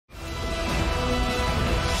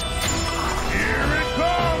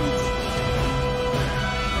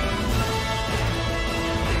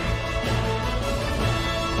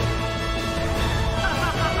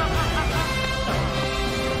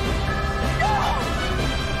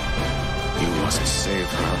must save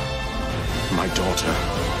her. My daughter.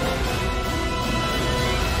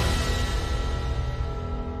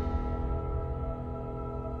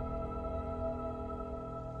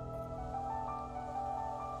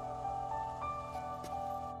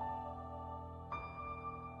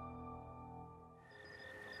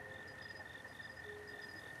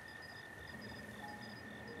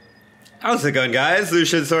 How's it going, guys?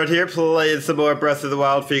 Lucian Sword here, playing some more Breath of the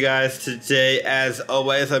Wild for you guys today. As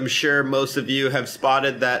always, I'm sure most of you have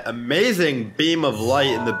spotted that amazing beam of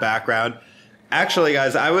light in the background. Actually,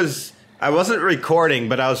 guys, I wasn't recording,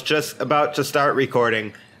 but I was just about to start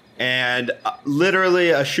recording, and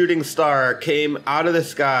literally a shooting star came out of the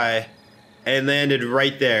sky and landed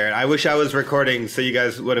right there. I wish I was recording so you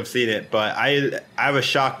guys would have seen it, but I was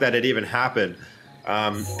shocked that it even happened.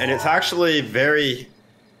 And it's actually very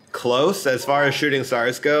close as far as shooting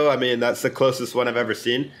stars go. I mean, that's the closest one I've ever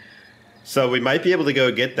seen. So we might be able to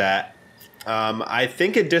go get that. I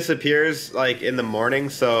think it disappears like in the morning,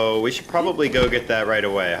 so we should probably go get that right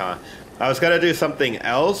away, huh? I was gonna do something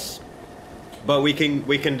else, but we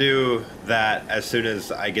can do that as soon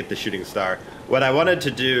as I get the shooting star. What I wanted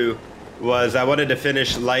to do was I wanted to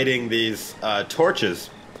finish lighting these torches,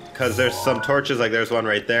 because there's some torches, like there's one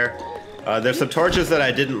right there. There's some torches that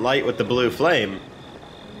I didn't light with the blue flame.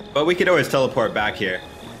 But we could always teleport back here.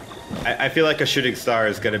 I feel like a shooting star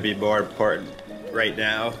is going to be more important right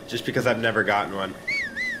now, just because I've never gotten one.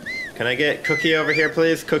 Can I get Cookie over here,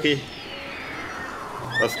 please? Cookie.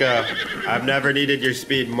 Let's go. I've never needed your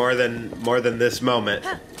speed more than this moment.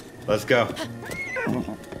 Let's go.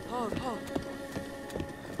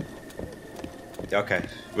 Okay.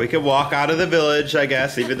 We can walk out of the village, I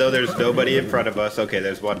guess, even though there's nobody in front of us. Okay,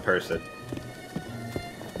 there's one person.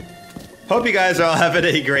 Hope you guys are all having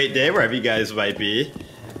a great day wherever you guys might be.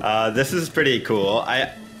 This is pretty cool.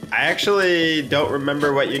 I actually don't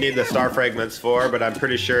remember what you need the star fragments for, but I'm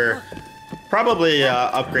pretty sure probably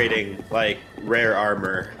upgrading like rare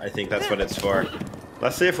armor. I think that's what it's for.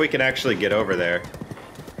 Let's see if we can actually get over there.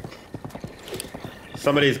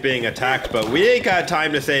 Somebody's being attacked, but we ain't got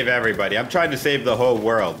time to save everybody. I'm trying to save the whole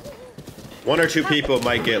world. One or two people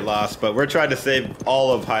might get lost, but we're trying to save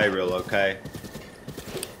all of Hyrule, okay?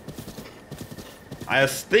 I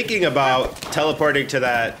was thinking about teleporting to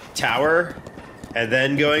that tower and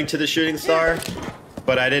then going to the shooting star,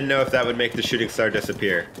 but I didn't know if that would make the shooting star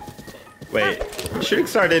disappear. Wait, the shooting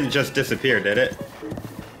star didn't just disappear, did it?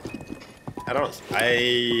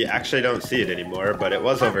 I actually don't see it anymore, but it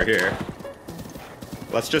was over here.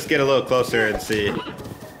 Let's just get a little closer and see.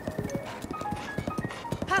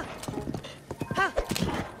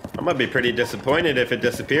 I'm gonna be pretty disappointed if it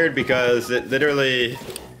disappeared, because it literally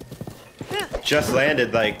just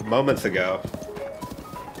landed like moments ago.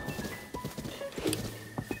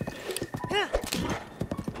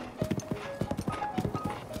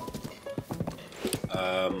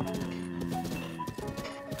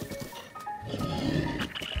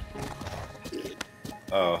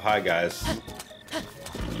 Oh, hi guys.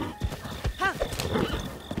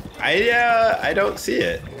 I don't see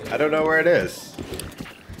it. I don't know where it is.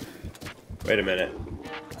 Wait a minute.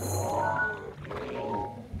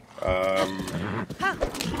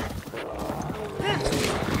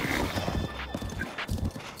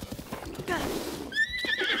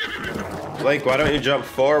 Blake, why don't you jump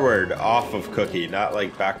forward off of Cookie, not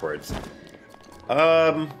like backwards?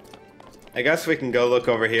 I guess we can go look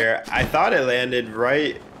over here. I thought it landed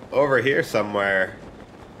right over here somewhere.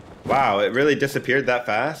 Wow, it really disappeared that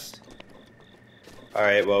fast?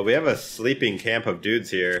 Alright, well, we have a sleeping camp of dudes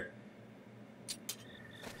here.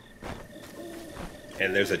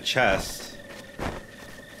 And there's a chest.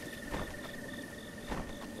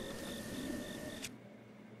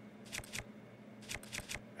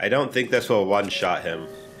 I don't think this will one-shot him.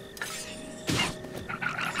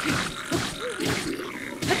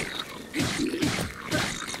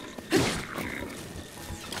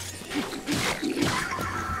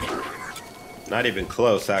 Not even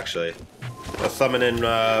close, actually. Let's summon in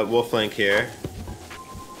Wolflink here.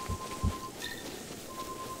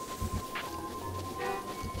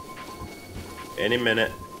 Any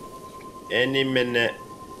minute. Any minute.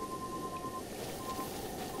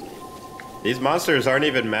 These monsters aren't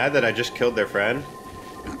even mad that I just killed their friend.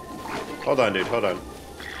 Hold on, dude. Hold on.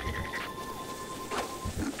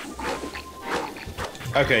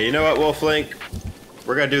 Okay, you know what, Wolflink?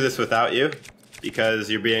 We're gonna do this without you, because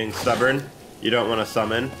you're being stubborn. You don't want to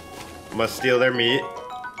summon. Must steal their meat.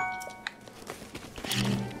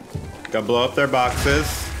 Gonna blow up their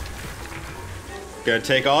boxes. Gonna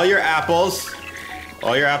take all your apples.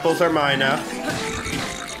 All your apples are mine now.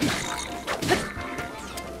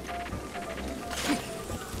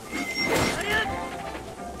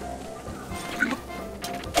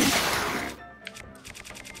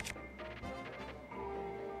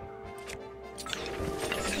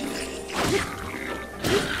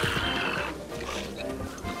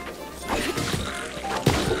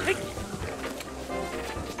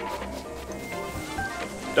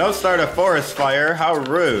 Don't start a forest fire. How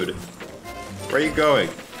rude. Where are you going?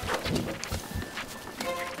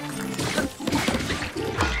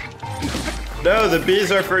 No, the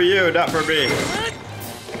bees are for you, not for me.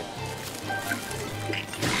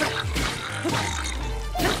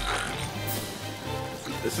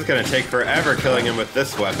 This is gonna take forever killing him with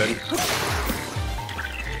this weapon.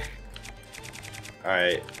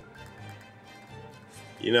 Alright.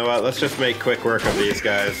 You know what? Let's just make quick work of these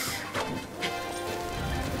guys.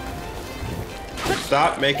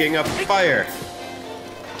 Stop making a fire!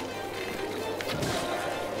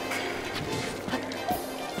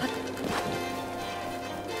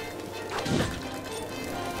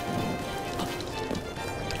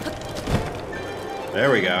 There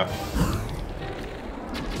we go.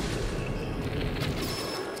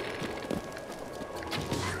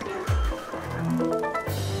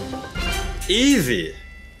 Easy!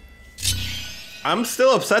 I'm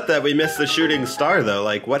still upset that we missed the shooting star though,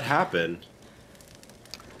 like what happened?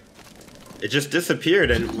 It just disappeared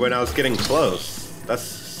and when I was getting close.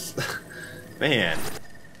 That's... man.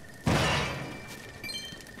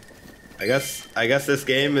 I guess this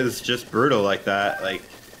game is just brutal like that. Like,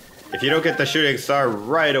 if you don't get the shooting star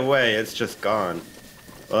right away, it's just gone.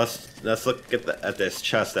 Well, let's look at this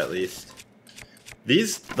chest at least.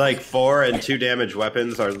 These, like, 4 and 2 damage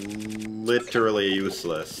weapons are literally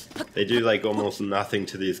useless. They do, like, almost nothing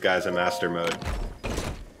to these guys in Master Mode.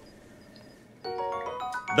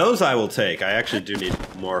 Those I will take. I actually do need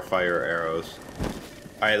more fire arrows.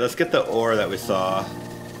 Alright, let's get the ore that we saw.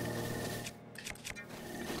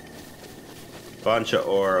 Bunch of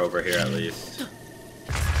ore over here, at least.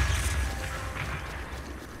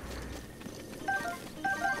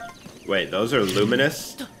 Wait, those are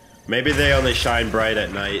luminous? Maybe they only shine bright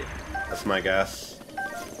at night. That's my guess.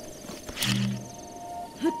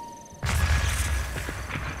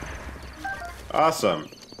 Awesome.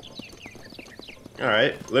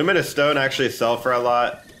 Alright. Luminous stone actually sell for a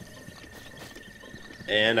lot.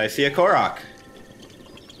 And I see a Korok.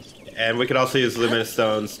 And we could also use luminous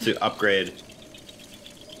stones to upgrade.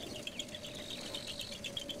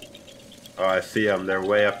 Oh, I see them. They're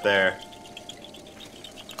way up there.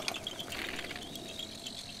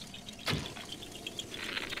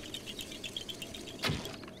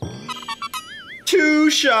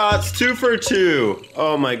 Two shots, 2 for 2.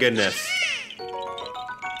 Oh my goodness.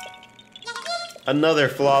 Another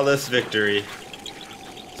flawless victory.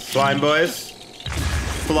 Slime boys,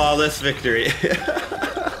 flawless victory.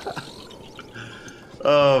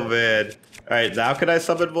 Oh man. Alright, now can I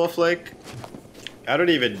summon Wolf Lake? I don't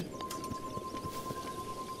even...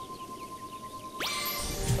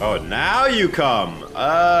 Oh, now you come!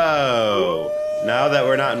 Oh! Now that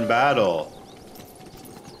we're not in battle.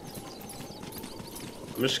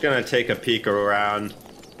 I'm just gonna take a peek around.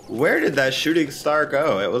 Where did that shooting star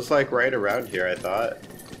go? It was like right around here, I thought.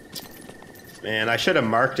 Man, I should have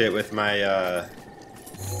marked it with my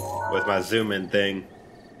zoom in thing.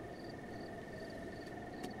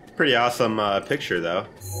 Pretty awesome picture though.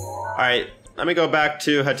 Alright, let me go back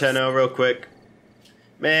to Hateno real quick.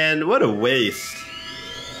 Man, what a waste.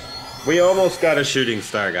 We almost got a shooting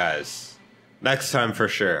star, guys. Next time for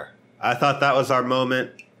sure. I thought that was our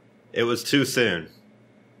moment. It was too soon.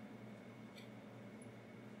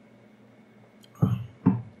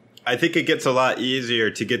 I think it gets a lot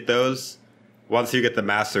easier to get those once you get the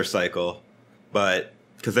master cycle, but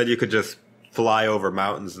because then you could just fly over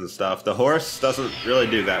mountains and stuff. The horse doesn't really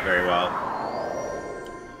do that very well.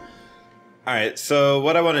 Alright, so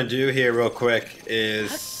what I want to do here real quick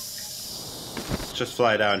is just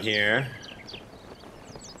fly down here.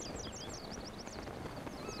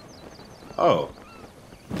 Oh.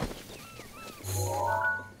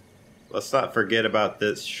 Let's not forget about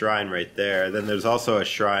this shrine right there. Then there's also a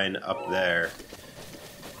shrine up there.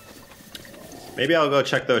 Maybe I'll go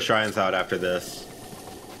check those shrines out after this.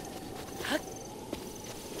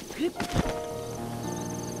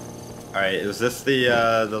 Alright, is this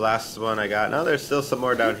the last one I got? No, there's still some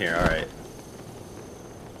more down here. Alright.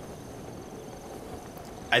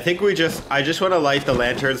 I think I just want to light the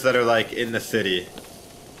lanterns that are like in the city.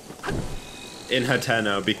 In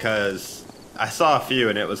Hateno, because I saw a few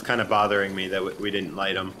and it was kind of bothering me that we didn't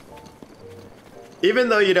light them. Even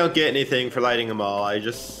though you don't get anything for lighting them all, I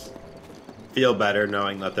just feel better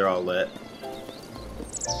knowing that they're all lit.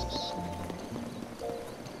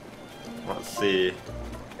 Let's see.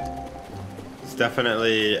 There's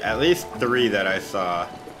definitely at least 3 that I saw.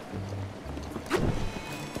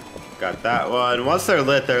 Got that one. Once they're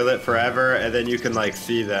lit forever, and then you can like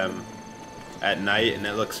see them at night and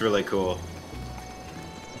it looks really cool.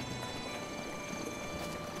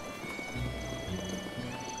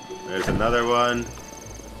 There's another one.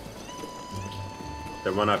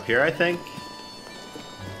 There's one up here, I think.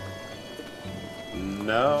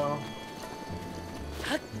 No.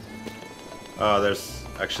 Oh, there's...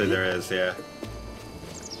 Actually, there is, yeah.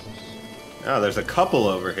 Oh, there's a couple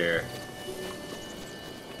over here.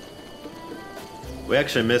 We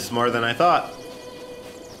actually missed more than I thought.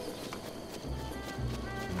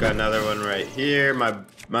 Got another one right here.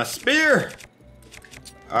 My spear!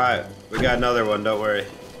 Alright, we got another one, don't worry.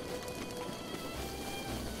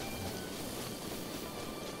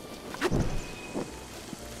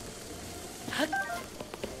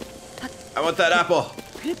 I want that apple!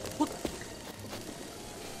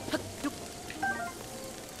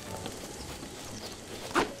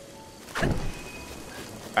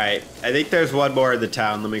 Alright, I think there's one more in the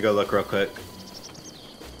town. Let me go look real quick.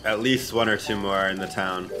 At least one or two more in the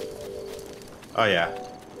town. Oh yeah.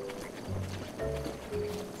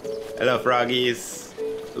 Hello, froggies.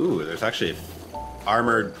 Ooh, there's actually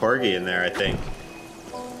armored porgy in there, I think.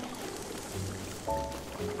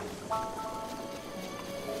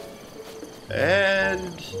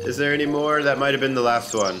 And is there any more? That might have been the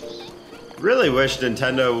last one. Really wish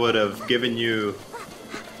Nintendo would have given you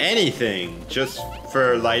anything just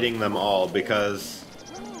for lighting them all, because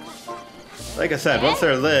like I said, once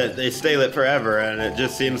they're lit, they stay lit forever, and it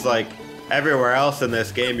just seems like everywhere else in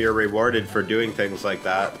this game you're rewarded for doing things like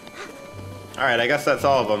that. Alright, I guess that's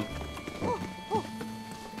all of them.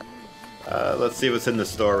 Let's see what's in the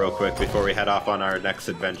store real quick before we head off on our next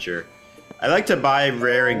adventure. I like to buy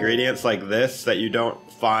rare ingredients like this that you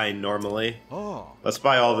don't find normally. Let's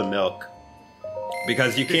buy all the milk,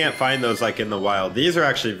 because you can't find those like in the wild. These are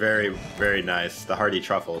actually very, very nice. The hardy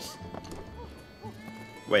truffles.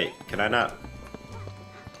 Wait, can I not?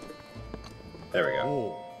 There we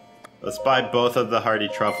go. Let's buy both of the hardy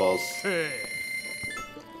truffles.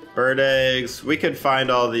 Bird eggs. We could find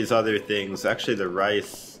all these other things. Actually, the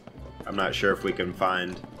rice, I'm not sure if we can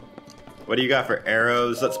find. What do you got for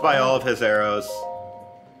arrows? Let's buy all of his arrows.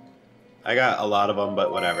 I got a lot of them,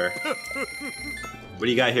 but whatever. What do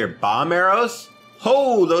you got here? Bomb arrows?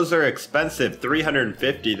 Oh, those are expensive.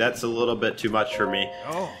 350. That's a little bit too much for me.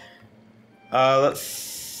 Let's...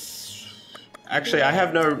 Actually, I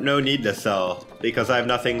have no need to sell, because I have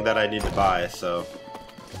nothing that I need to buy, so...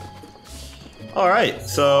 Alright,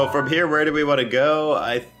 so from here, where do we want to go?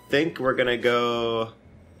 I think we're gonna go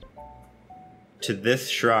to this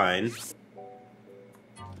shrine.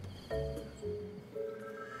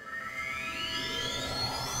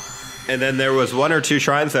 And then there was one or two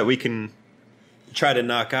shrines that we can try to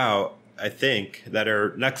knock out, I think, that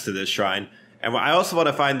are next to this shrine. And I also want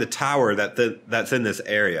to find the tower that's in this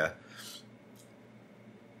area.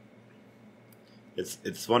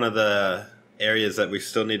 It's one of the areas that we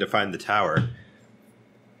still need to find the tower.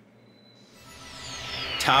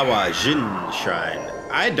 Tawa Jin Shrine.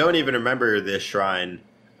 I don't even remember this shrine.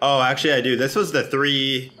 Oh, actually I do. This was the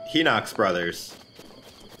 3 Hinox brothers.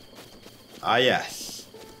 Ah, yes.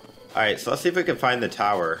 Alright, so let's see if we can find the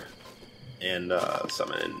tower. And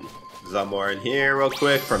summon Zamor in here real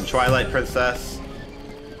quick from Twilight Princess.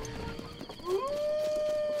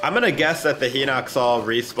 I'm gonna guess that the Hinox all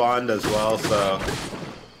respawned as well, so...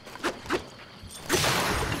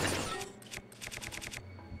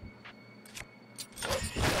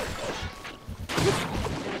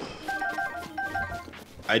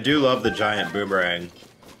 I do love the giant boomerang.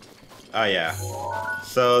 Oh yeah.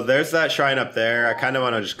 So there's that shrine up there. I kind of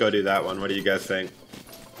want to just go do that one. What do you guys think?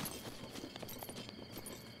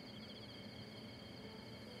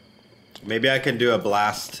 Maybe I can do a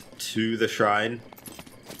blast to the shrine.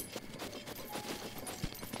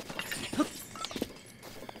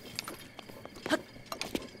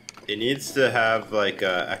 It needs to have like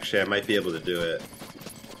actually I might be able to do it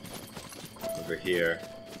over here.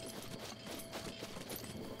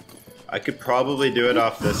 I could probably do it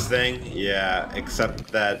off this thing. Yeah,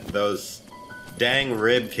 except that those dang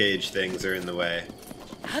rib cage things are in the way.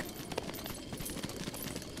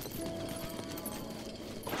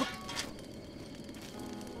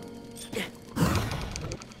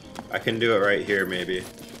 I can do it right here, maybe.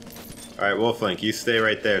 Alright, Wolflink, you stay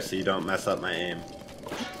right there so you don't mess up my aim.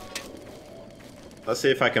 Let's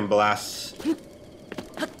see if I can blast.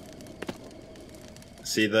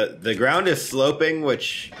 See, the ground is sloping,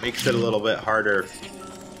 which makes it a little bit harder.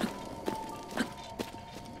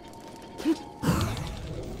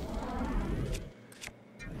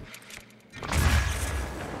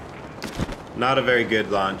 Not a very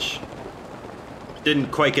good launch.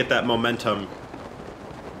 Didn't quite get that momentum.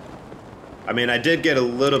 I mean, I did get a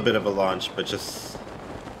little bit of a launch, but just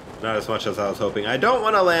not as much as I was hoping. I don't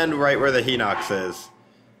want to land right where the Hinox is.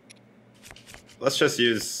 Let's just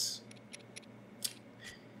use...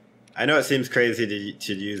 I know it seems crazy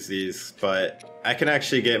to use these, but I can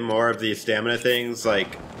actually get more of these stamina things,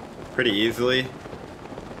 like, pretty easily.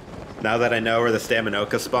 Now that I know where the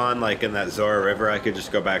Staminoka spawn, like in that Zora River, I could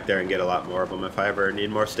just go back there and get a lot more of them if I ever need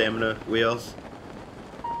more stamina wheels.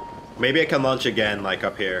 Maybe I can launch again, like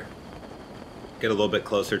up here. Get a little bit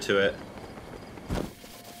closer to it.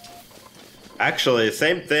 Actually,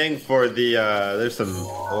 same thing for the, there's some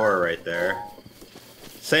ore right there.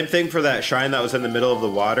 Same thing for that shrine that was in the middle of the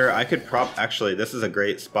water. I could actually, this is a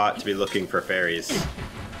great spot to be looking for fairies.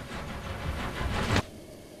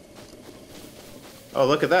 Oh,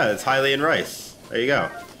 look at that. It's Hylian rice. There you go.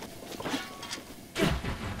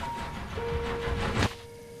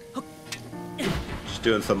 Just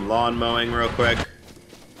doing some lawn mowing real quick.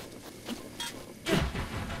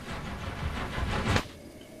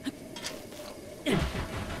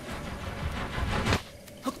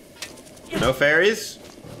 No fairies?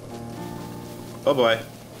 Oh boy.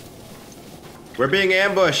 We're being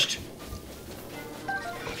ambushed.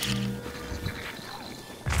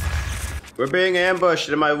 We're being ambushed,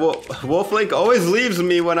 and my Wolflink always leaves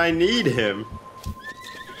me when I need him.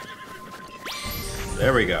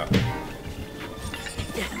 There we go.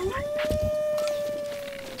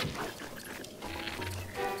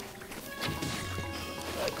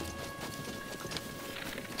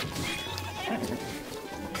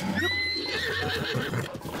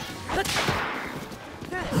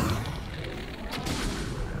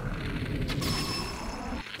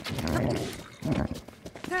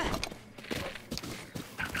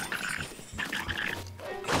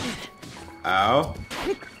 Ow.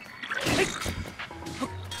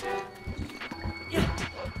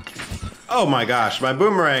 Oh my gosh, my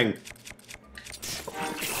boomerang.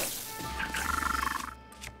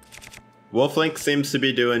 Wolflink seems to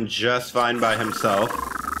be doing just fine by himself.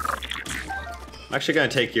 I'm actually gonna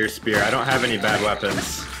take your spear. I don't have any bad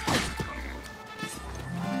weapons.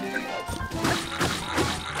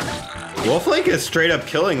 Wolflink is straight up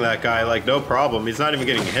killing that guy like no problem. He's not even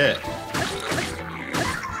getting hit.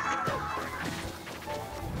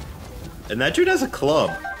 And that dude has a club.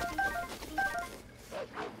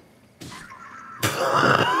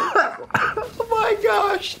 Oh my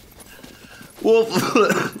gosh.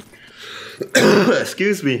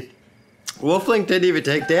 Excuse me. Wolflink didn't even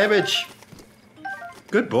take damage.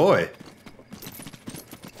 Good boy.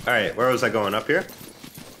 Alright, where was I going? Up here?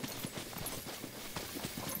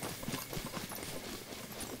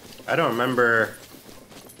 I don't remember.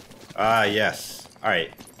 Ah, yes.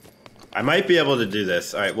 Alright. I might be able to do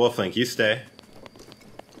this. Alright, Wolflink, you stay.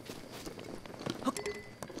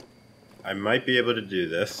 I might be able to do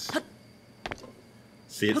this.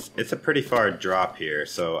 See, it's a pretty far drop here,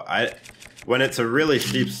 so when it's a really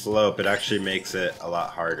steep slope, it actually makes it a lot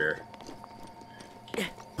harder.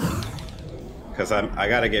 Because I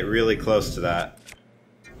gotta get really close to that.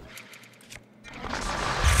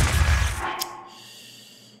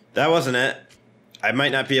 That wasn't it. I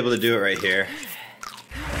might not be able to do it right here.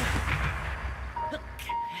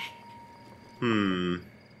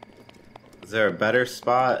 Is there a better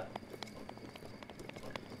spot?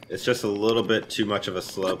 It's just a little bit too much of a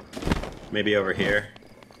slope. Maybe over here.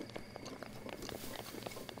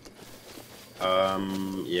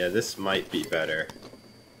 Yeah, this might be better.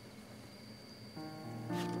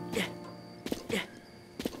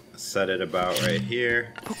 Set it about right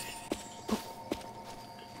here.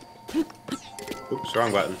 Oops,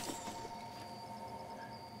 wrong button.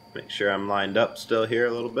 Make sure I'm lined up still here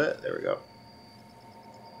a little bit. There we go.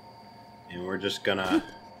 And we're just gonna...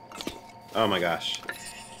 Oh my gosh.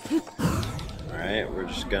 Alright, we're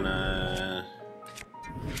just gonna...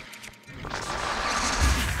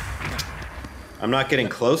 I'm not getting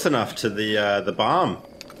close enough to the bomb.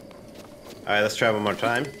 Alright, let's try one more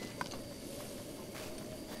time.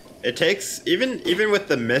 It takes... Even with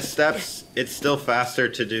the missteps, it's still faster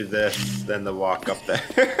to do this than the walk up there.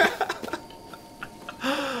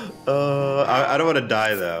 I don't want to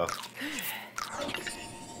die though.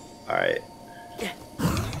 Alright.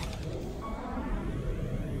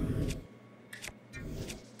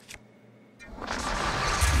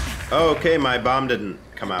 Okay, my bomb didn't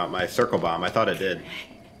come out. My circle bomb. I thought it did.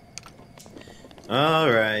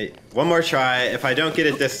 Alright. One more try. If I don't get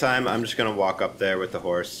it this time, I'm just gonna walk up there with the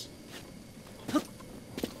horse.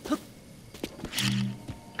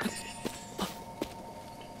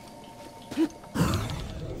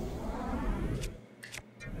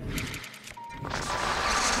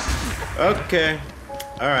 Okay.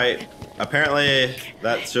 Alright. Apparently,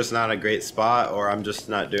 that's just not a great spot, or I'm just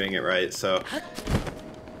not doing it right, so...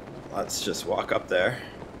 Let's just walk up there.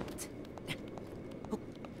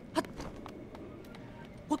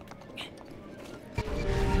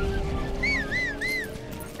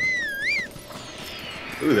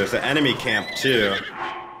 Ooh, there's an enemy camp too.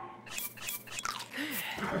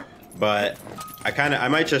 But I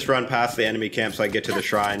might just run past the enemy camp so I get to the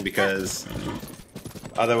shrine, because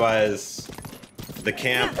otherwise the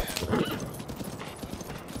camp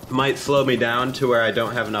might slow me down to where I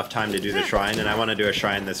don't have enough time to do the shrine, and I want to do a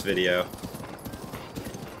shrine this video.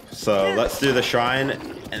 So let's do the shrine,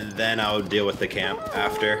 and then I'll deal with the camp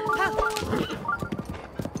after.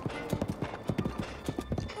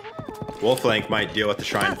 Wolflink might deal with the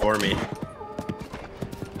shrine for me.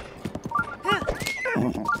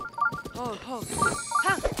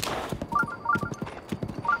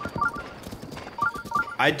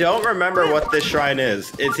 I don't remember what this shrine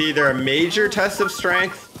is. It's either a major test of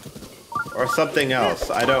strength or something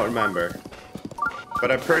else. I don't remember.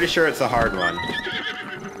 But I'm pretty sure it's a hard one.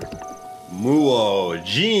 Muo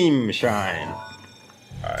Jim Shrine.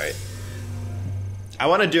 Alright. I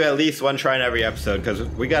want to do at least one shrine every episode, because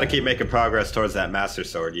we got to keep making progress towards that Master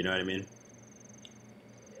Sword, you know what I mean?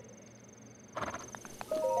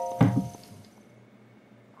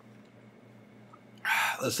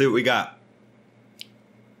 Let's see what we got.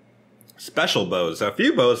 Special bows. A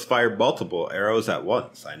few bows fire multiple arrows at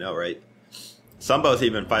once. I know, right? Some bows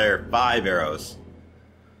even fire 5 arrows.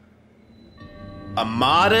 A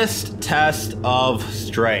modest test of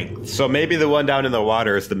strength. So maybe the one down in the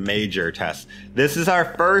water is the major test. This is our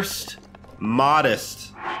first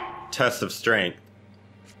modest test of strength.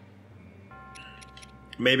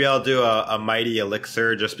 Maybe I'll do a mighty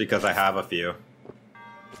elixir just because I have a few.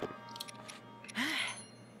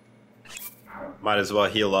 Might as well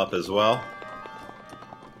heal up as well.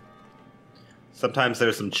 Sometimes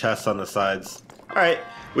there's some chests on the sides. Alright,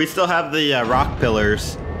 we still have the rock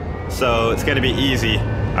pillars, so it's gonna be easy.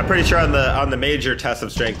 I'm pretty sure on the major test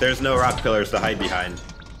of strength, there's no rock pillars to hide behind.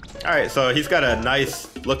 Alright, so he's got a nice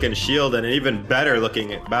looking shield and an even better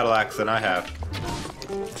looking battle axe than I have.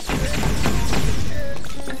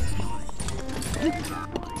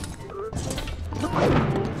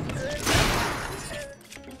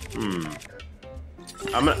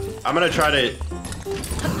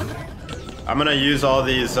 I'm gonna use all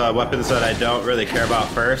these weapons that I don't really care about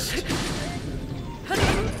first.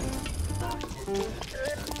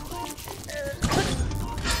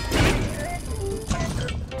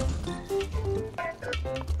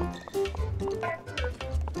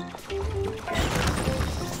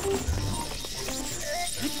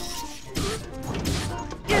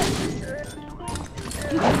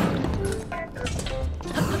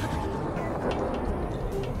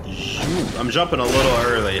 I'm jumping a little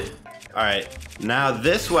early. Alright, now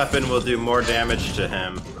this weapon will do more damage to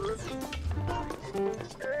him.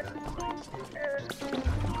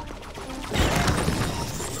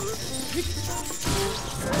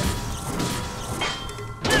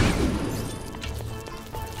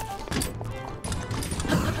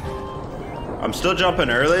 I'm still jumping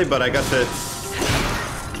early, but I guess it's...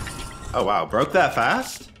 Oh wow, broke that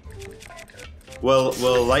fast? Will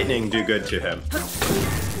lightning do good to him?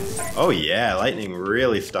 Oh yeah, lightning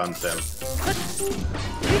really stuns him.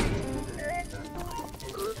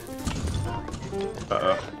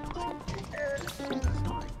 Uh-oh.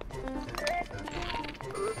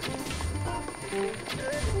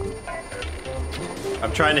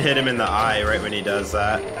 I'm trying to hit him in the eye right when he does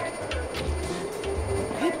that.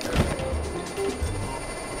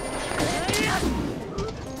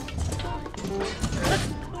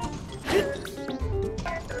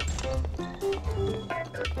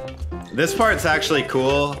 This part's actually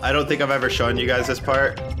cool. I don't think I've ever shown you guys this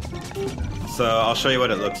part. So I'll show you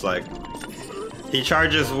what it looks like. He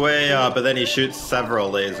charges way up, but then he shoots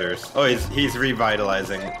several lasers. Oh, he's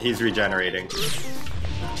revitalizing. He's regenerating.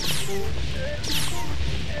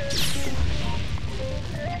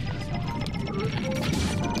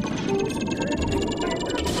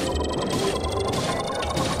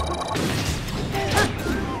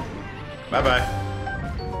 Bye-bye.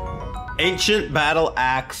 Ancient Battle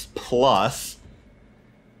Axe Plus.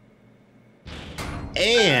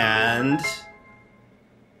 And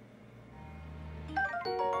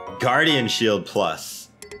Guardian Shield Plus.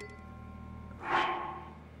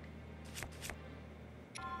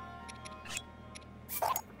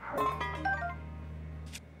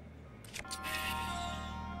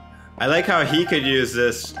 I like how he could use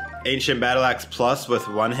this Ancient Battle Axe Plus with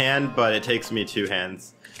one hand, but it takes me 2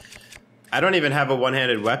 hands. I don't even have a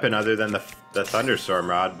one-handed weapon other than the Thunderstorm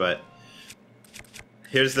Rod, but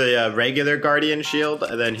here's the regular Guardian Shield,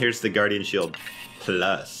 and then here's the Guardian Shield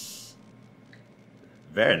Plus.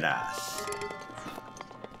 Very nice.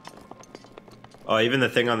 Oh, even the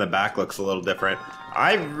thing on the back looks a little different.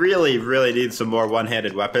 I really, really need some more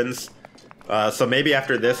one-handed weapons. So maybe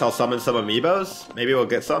after this I'll summon some amiibos. Maybe we'll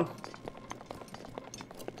get some.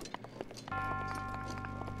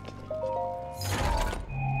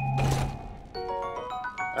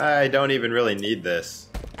 I don't even really need this.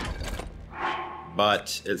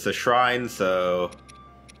 But it's a shrine, so...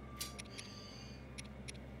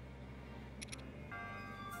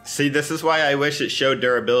 See, this is why I wish it showed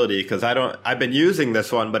durability, because I've been using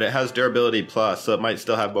this one, but it has durability plus, so it might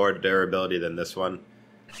still have more durability than this one.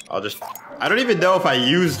 I don't even know if I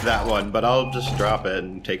used that one, but I'll just drop it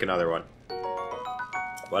and take another one.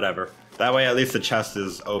 Whatever. That way at least the chest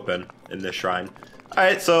is open in this shrine.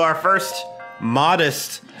 Alright, so our first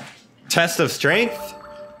modest test of strength.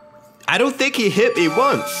 I don't think he hit me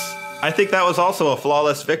once. I think that was also a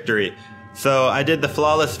flawless victory. So I did the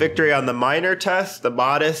flawless victory on the minor test, the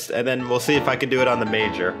modest, and then we'll see if I can do it on the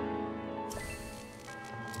major.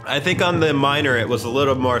 I think on the minor it was a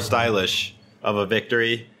little more stylish of a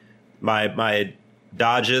victory. My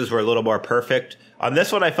dodges were a little more perfect. On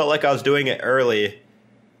this one I felt like I was doing it early.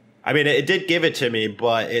 I mean, it did give it to me,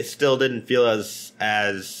 but it still didn't feel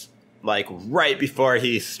as like right before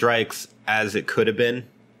he strikes as it could have been.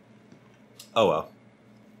 Oh well.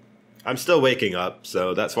 I'm still waking up,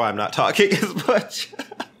 so that's why I'm not talking as much.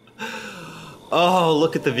 Oh,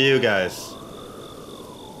 look at the view, guys.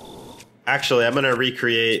 Actually, I'm gonna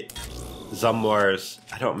recreate Zumwar's.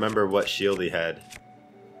 I don't remember what shield he had.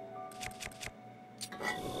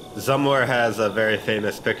 Zumwar has a very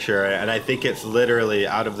famous picture, and I think it's literally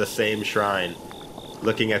out of the same shrine,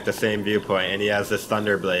 looking at the same viewpoint, and he has this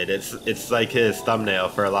Thunderblade. It's like his thumbnail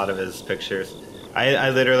for a lot of his pictures. I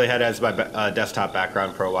literally had it as my desktop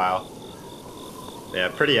background for a while. Yeah,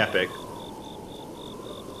 pretty epic.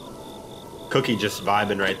 Cookie just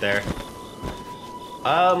vibing right there.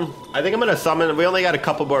 I think I'm gonna summon. We only got a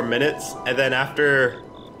couple more minutes, and then after,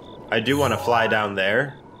 I do want to fly down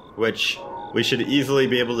there, which we should easily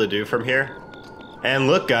be able to do from here. And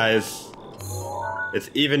look, guys, it's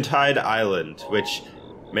Eventide Island, which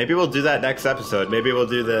maybe we'll do that next episode. Maybe we'll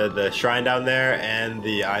do the shrine down there and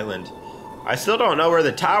the island. I still don't know where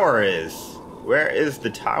the tower is. Where is the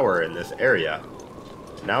tower in this area?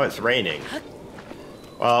 Now it's raining.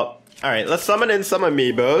 Well, alright, let's summon in some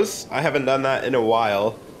amiibos. I haven't done that in a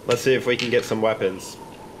while. Let's see if we can get some weapons.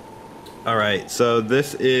 Alright, so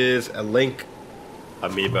this is a Link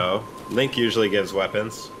amiibo. Link usually gives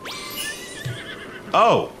weapons.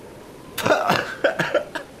 Oh!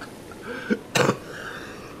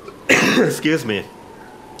 Excuse me.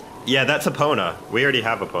 Yeah, that's Epona. We already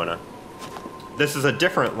have Epona. This is a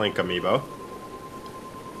different Link amiibo.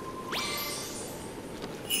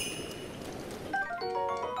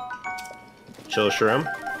 Chill Shroom.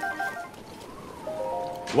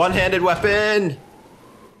 One-handed weapon!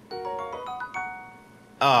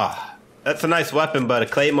 Ah, that's a nice weapon, but a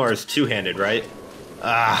claymore is two-handed, right?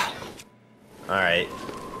 Ah. Alright.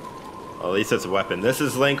 Well, at least it's a weapon. This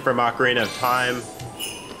is Link from Ocarina of Time.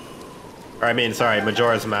 Or I mean, sorry,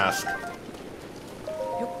 Majora's Mask.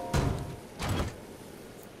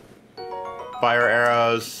 Fire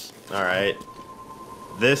arrows. Alright.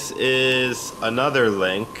 This is another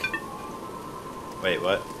Link. Wait,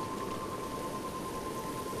 what?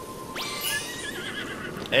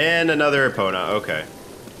 And another Epona, okay.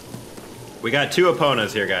 We got two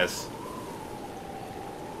Eponas here, guys.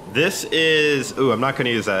 This is... Ooh, I'm not going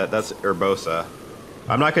to use that. That's Urbosa.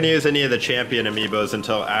 I'm not going to use any of the champion amiibos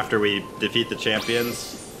until after we defeat the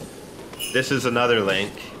champions. This is another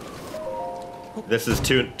Link. This is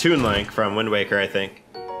Toon Link from Wind Waker, I think.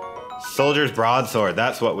 Soldier's Broadsword,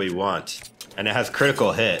 that's what we want. And it has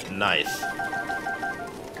critical hit, nice.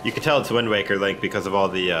 You can tell it's Wind Waker Link because of all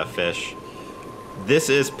the fish. This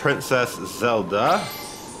is Princess Zelda.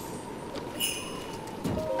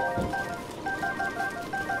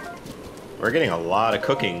 We're getting a lot of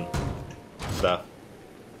cooking stuff.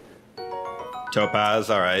 Topaz,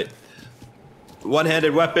 alright.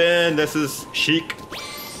 One-handed weapon, this is Sheik.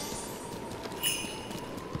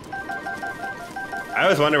 I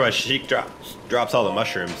always wonder why Sheik drops all the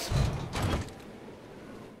mushrooms.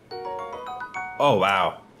 Oh,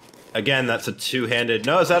 wow. Again, that's a two-handed...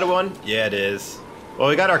 No, is that a one? Yeah, it is. Well,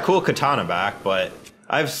 we got our cool katana back, but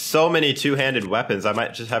I have so many two-handed weapons, I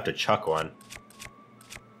might just have to chuck one.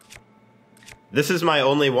 This is my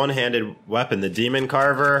only one-handed weapon, the Demon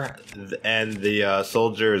Carver and the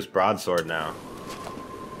Soldier's Broadsword now.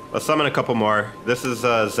 Let's summon a couple more. This is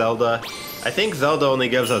Zelda. I think Zelda only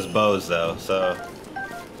gives us bows, though, so...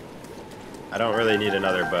 I don't really need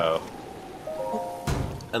another bow.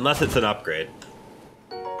 Unless it's an upgrade.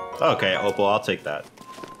 Okay, Opal, I'll take that.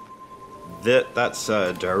 That's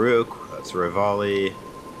Daruk, that's Rivali.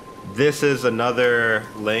 This is another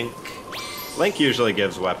Link. Link usually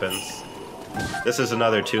gives weapons. This is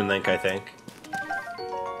another Toon Link, I think.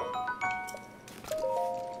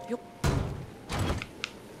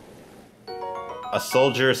 A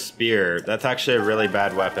soldier's spear. That's actually a really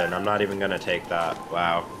bad weapon. I'm not even gonna take that.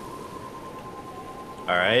 Wow.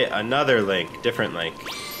 Alright, another Link. Different Link.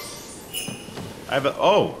 I have a...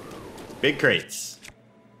 Oh! Big crates.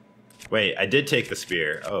 Wait, I did take the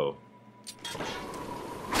spear. Oh.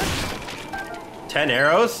 10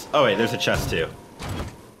 arrows? Oh wait, there's a chest too.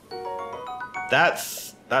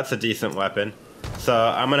 That's a decent weapon. So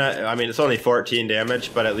I'm gonna... I mean, it's only 14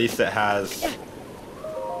 damage, but at least it has...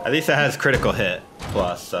 At least it has critical hit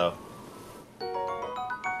plus, so...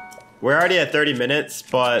 We're already at 30 minutes,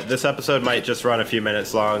 but this episode might just run a few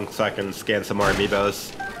minutes long so I can scan some more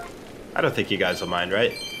amiibos. I don't think you guys will mind,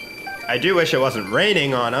 right? I do wish it wasn't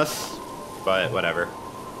raining on us, but whatever.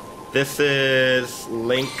 This is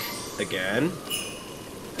Link again.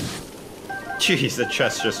 Jeez, the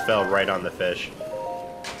chest just fell right on the fish.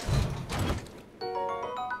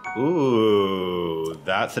 Ooh,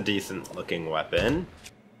 that's a decent looking weapon.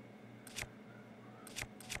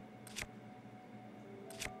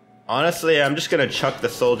 Honestly, I'm just gonna chuck the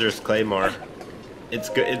soldier's claymore. It's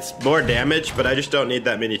good. It's more damage, but I just don't need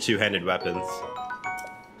that many two-handed weapons.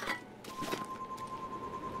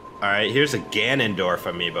 All right, here's a Ganondorf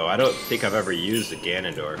amiibo. I don't think I've ever used a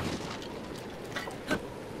Ganondorf.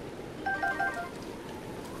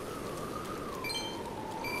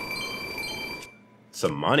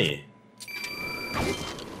 Some money.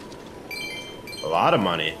 A lot of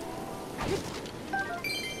money.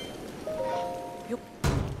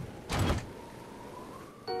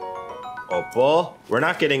 Opal. We're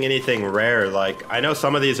not getting anything rare. Like, I know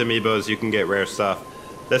some of these amiibos you can get rare stuff.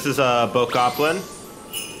 This is a Bokoblin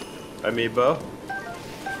amiibo.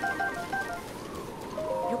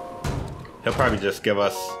 He'll probably just give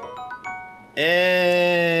us...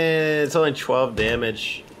 it's only 12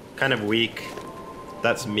 damage. Kind of weak.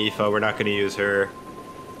 That's Mifa. We're not going to use her.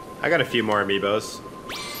 I got a few more amiibos.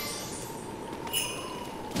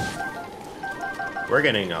 We're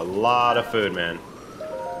getting a lot of food, man.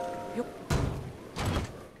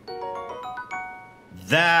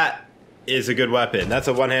 That is a good weapon. That's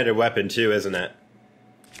a one-handed weapon too, isn't it?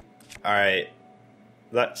 Alright.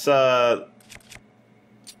 Let's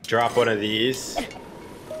drop one of these.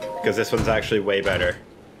 Because this one's actually way better.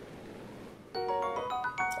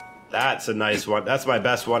 That's a nice one. That's my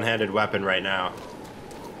best one-handed weapon right now.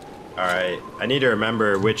 Alright. I need to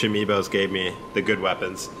remember which amiibos gave me the good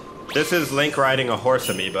weapons. This is Link riding a horse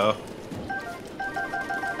amiibo.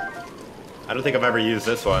 I don't think I've ever used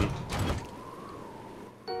this one.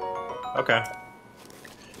 Okay.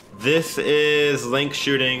 This is Link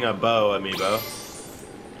shooting a bow amiibo.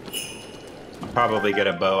 I'll probably get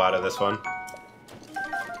a bow out of this one.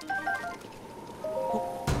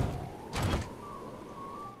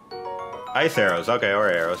 Ice arrows, okay, or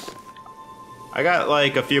arrows. I got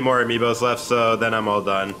like a few more amiibos left, so then I'm all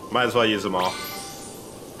done. Might as well use them all.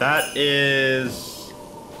 That is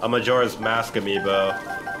a Majora's Mask amiibo.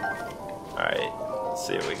 Alright, let's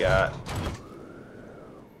see what we got.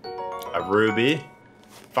 A ruby.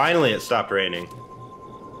 Finally, it stopped raining.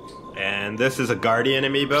 And this is a Guardian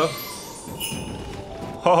amiibo.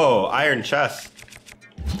 Oh, iron chest.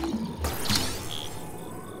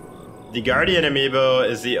 The Guardian amiibo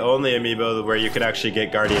is the only amiibo where you can actually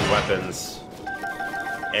get Guardian weapons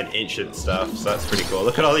and ancient stuff, so that's pretty cool.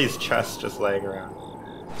 Look at all these chests just laying around.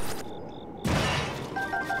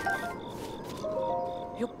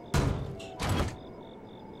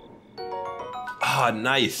 Ah,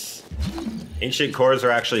 nice. Ancient cores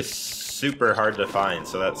are actually super hard to find,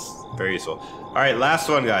 so that's very useful. Alright, last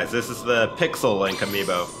one, guys. This is the Pixel Link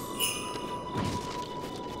amiibo.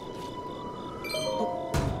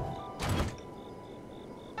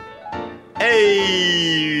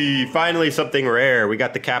 Hey! Finally something rare. We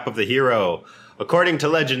got the cap of the hero. According to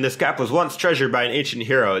legend, this cap was once treasured by an ancient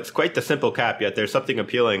hero. It's quite the simple cap, yet there's something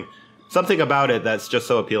appealing. Something about it that's just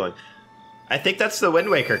so appealing. I think that's the Wind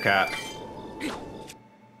Waker cap.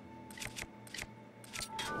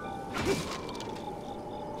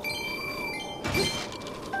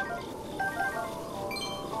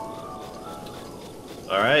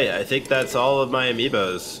 Alright, I think that's all of my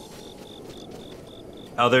amiibos.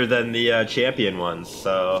 Other than the champion ones,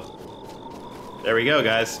 so... There we go,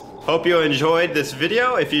 guys. Hope you enjoyed this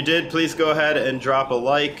video. If you did, please go ahead and drop a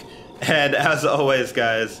like. And as always,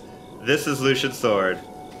 guys, this is Lucian Sword.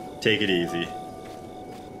 Take it easy.